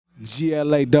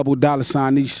GLA double dollar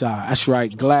sign Eastside. That's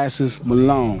right, Glasses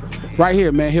Malone. Right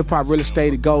here, man, hip hop real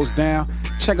estate, it goes down.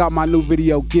 Check out my new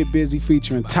video, Get Busy,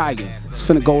 featuring TYGA. It's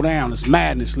finna go down, it's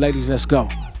madness. Ladies, let's go.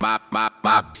 Get busy,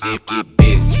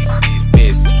 busy, busy,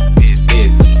 busy. Get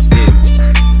busy.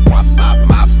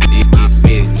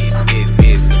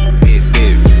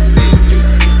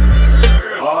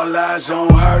 All eyes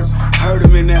on her. Heard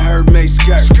him in the Hermes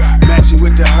skirt, matching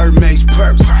with the Hermes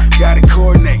purse. Gotta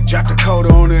coordinate, drop the coat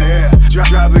on her hair,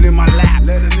 drop it in my lap,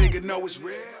 let a nigga know it's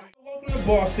real. Welcome to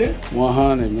Boston.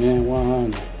 100, man,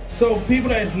 100. So people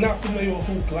that is not familiar with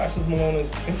who Glasses Malone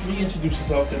is, reintroduce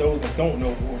yourself to those that don't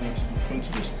know who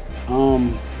introduce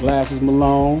yourself. Glasses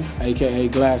Malone, aka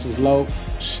Glasses Low.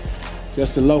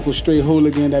 Just a local street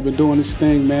hooligan that been doing this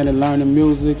thing, man, and learning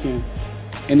music and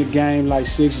in the game like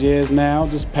 6 years now.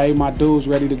 Just paid my dues,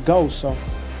 ready to go. So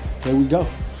here we go.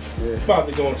 Yeah. About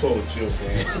to go on tour with you,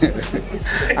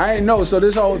 man. I ain't know. So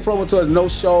this whole promo tour is no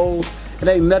shows. It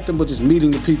ain't nothing but just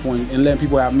meeting the people and letting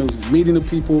people have music. Meeting the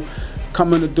people,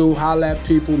 coming to do, holler at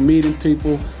people, meeting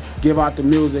people, give out the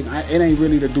music. It ain't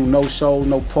really to do no shows,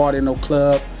 no party, no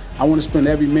club. I want to spend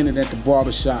every minute at the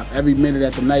barbershop, every minute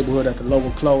at the neighborhood, at the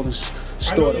local clothing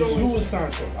store. I know you was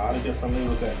signed to a lot of different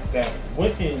labels that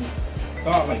went in.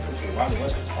 Thought like, okay, why the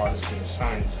West Coast artists being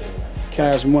signed to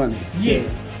Cash Money? Yeah.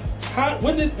 How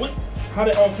did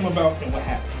it all come about and what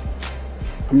happened?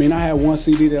 I mean, I had one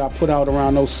CD that I put out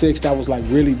around '06 that was like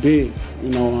really big. You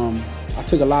know, I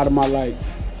took a lot of my like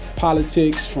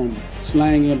politics from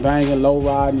slanging, banging, low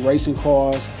riding, racing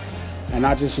cars, and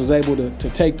I just was able to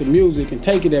take the music and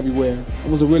take it everywhere. It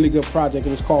was a really good project.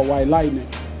 It was called White Lightning.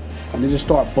 And it just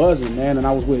started buzzing, man. And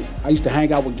I used to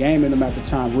hang out with Game in them at the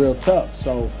time, real tough.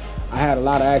 So I had a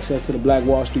lot of access to the Black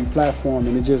Wall Street platform,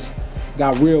 and it just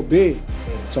got real big.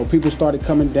 So people started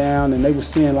coming down, and they were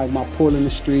seeing like my pull in the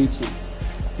streets. And,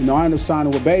 you know, I ended up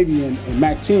signing with Baby and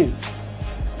Mac 10.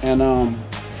 And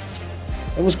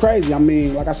it was crazy. I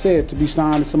mean, like I said, to be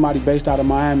signed to somebody based out of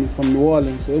Miami from New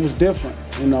Orleans, it was different,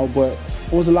 you know, but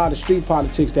it was a lot of street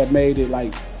politics that made it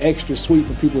like extra sweet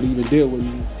for people to even deal with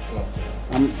me.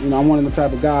 I'm one of the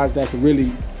type of guys that could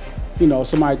really, you know,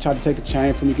 somebody try to take a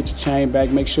chain from you, get your chain back,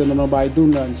 make sure that nobody do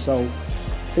nothing. So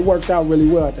it worked out really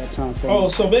well at that time for me. Oh,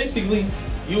 so basically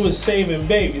you was saving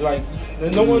Baby, like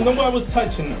nobody was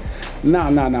touching him. Nah.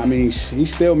 I mean, he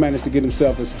still managed to get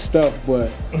himself in some stuff, but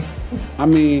I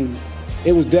mean,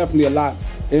 it was definitely a lot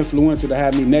influential to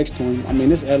have me next to him. I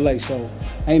mean, it's LA, so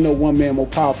ain't no one man more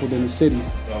powerful than the city.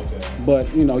 Okay.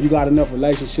 But you know, you got enough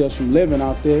relationships from living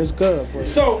out there. It's good. But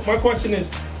so my question is,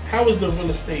 how is the real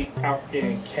estate out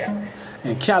in Cali?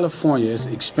 In California, it's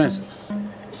expensive.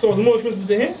 So it's more expensive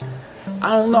than here?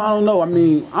 I don't know. I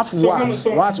mean, I'm from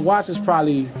Watts. Watts is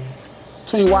probably,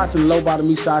 between Watts and the low bottom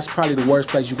east side, it's probably the worst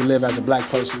place you can live as a black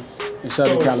person in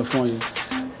Southern California.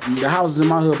 The houses in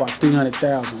my hood about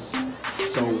 300,000.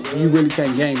 So you really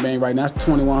can't gangbang right now. That's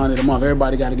 $2,100 a month.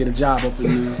 Everybody got to get a job up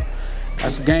in there.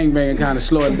 That's gangbang kind of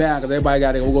slow it down because everybody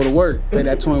got to go to work. Pay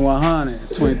that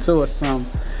 $2,100, 22 or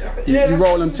something. Yeah, you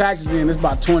roll them taxes in, it's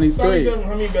about 23. So how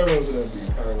many bedrooms would that be?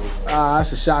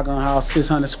 That's a shotgun house,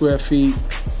 600 square feet,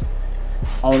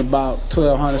 on about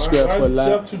 1,200 square foot lot.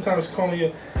 Jeff 2 times calling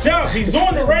you. Jeff, he's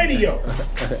on the radio.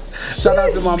 Shout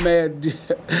out to my man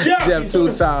Jeff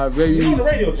 2 times, baby. He's on the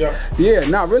radio, Jeff.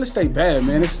 Yeah, real estate bad,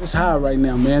 man. It's high right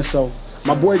now, man. So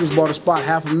my boy just bought a spot,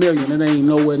 $500,000. It ain't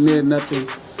nowhere near nothing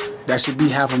that should be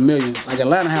 $500,000. Like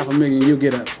Atlanta, $500,000, you'll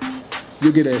get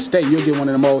an estate. You'll get one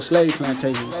of them old slave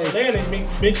plantations. Atlanta,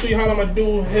 make sure you holler at my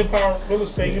dude, hip hop real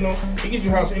estate. You know, he get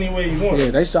your house anywhere you want.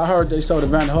 Yeah, I heard they sold the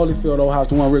Vanderbilt Holyfield old house,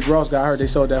 the one Rick Ross got. I heard they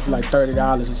sold that for like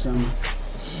 $30 or something.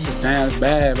 It's damn, it's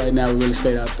bad right now with real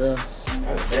estate out there.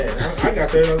 That's bad. I got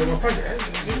that in my pocket.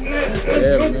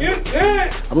 Yeah,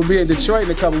 I'm gonna be in Detroit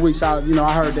in a couple weeks. I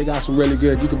heard they got some really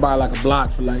good. You could buy like a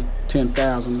block for like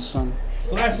 10,000 or something.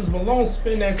 Glasses Malone,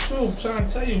 spin that truth. Trying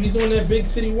to tell you, he's on that Big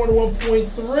City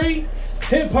 101.3.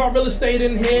 Hip hop real estate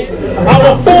in here.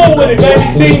 I'm a fool with it,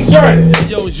 baby. Team Jerk.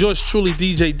 Yo, it's yours truly,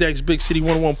 DJ Dex Big City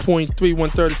 101.3,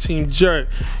 1/3 Team Jerk.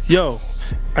 Yo,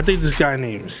 I think this guy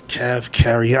named is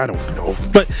Carey. I don't know,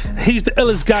 but he's the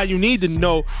illest guy you need to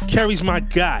know. Carey's my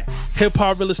guy. Hip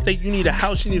hop real estate. You need a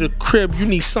house. You need a crib. You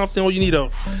need something, or you need a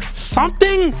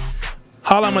something.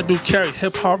 Holla at my dude Carey,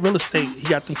 hip hop real estate. He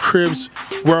got them cribs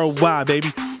worldwide,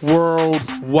 baby.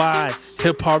 Worldwide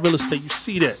hip hop real estate. You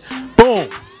see that? Boom.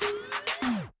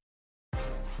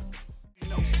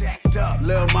 Stacked up,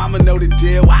 little mama know the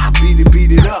deal. I beat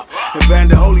it up.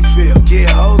 Evander Holyfield. Get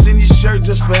hoes in your shirt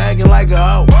just for acting like a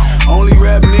hoe. Only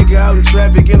rap nigga out in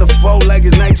traffic in a foe like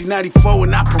it's 1994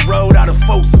 and I paroled out of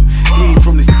Folsom. He ain't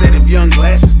from the set of Young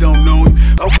Glasses, don't know him.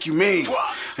 Oh, you mean?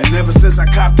 And ever since I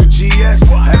copped the GS,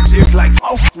 that chick's like,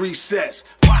 oh, recess.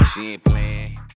 She ain't playing.